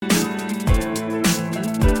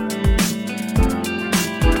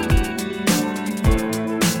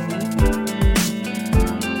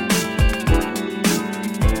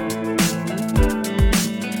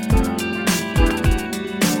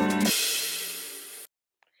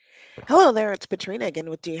Hello there, it's Katrina again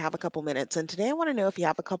with Do You Have a Couple Minutes? And today I want to know if you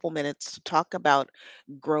have a couple minutes to talk about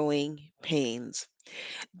growing pains.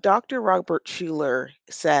 Dr. Robert Schuller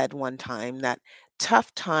said one time that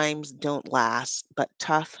tough times don't last, but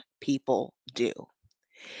tough people do.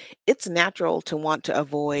 It's natural to want to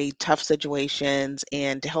avoid tough situations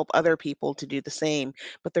and to help other people to do the same.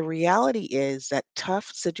 But the reality is that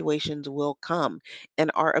tough situations will come,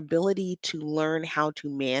 and our ability to learn how to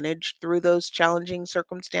manage through those challenging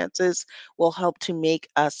circumstances will help to make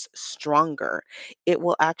us stronger. It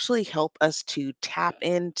will actually help us to tap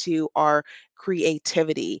into our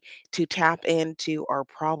creativity, to tap into our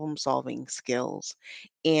problem solving skills.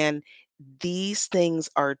 And these things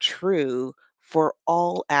are true for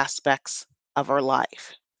all aspects of our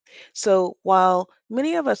life. So, while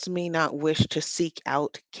many of us may not wish to seek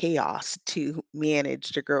out chaos to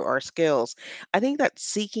manage to grow our skills, I think that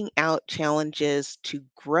seeking out challenges to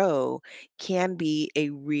grow can be a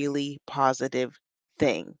really positive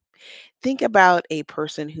thing. Think about a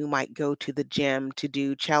person who might go to the gym to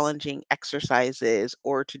do challenging exercises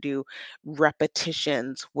or to do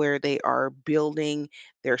repetitions where they are building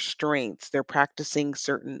their strengths. They're practicing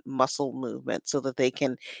certain muscle movements so that they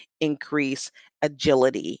can increase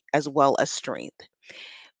agility as well as strength.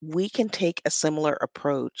 We can take a similar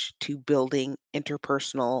approach to building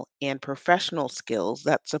interpersonal and professional skills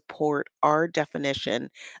that support our definition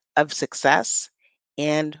of success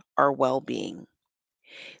and our well being.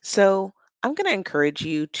 So, I'm going to encourage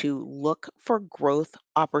you to look for growth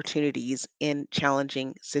opportunities in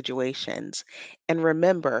challenging situations. And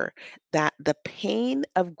remember that the pain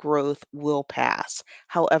of growth will pass.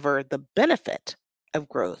 However, the benefit of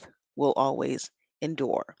growth will always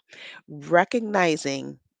endure.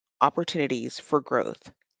 Recognizing opportunities for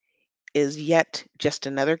growth is yet just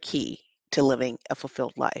another key to living a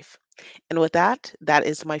fulfilled life. And with that, that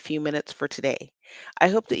is my few minutes for today. I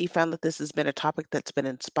hope that you found that this has been a topic that's been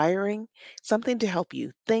inspiring, something to help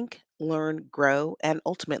you think, learn, grow, and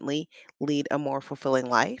ultimately lead a more fulfilling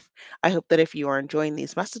life. I hope that if you are enjoying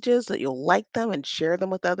these messages, that you'll like them and share them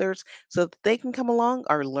with others so that they can come along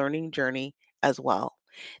our learning journey as well.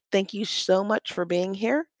 Thank you so much for being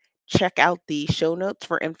here. Check out the show notes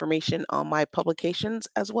for information on my publications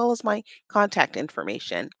as well as my contact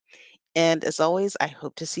information. And as always, I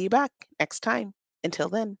hope to see you back next time. Until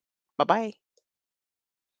then, bye bye.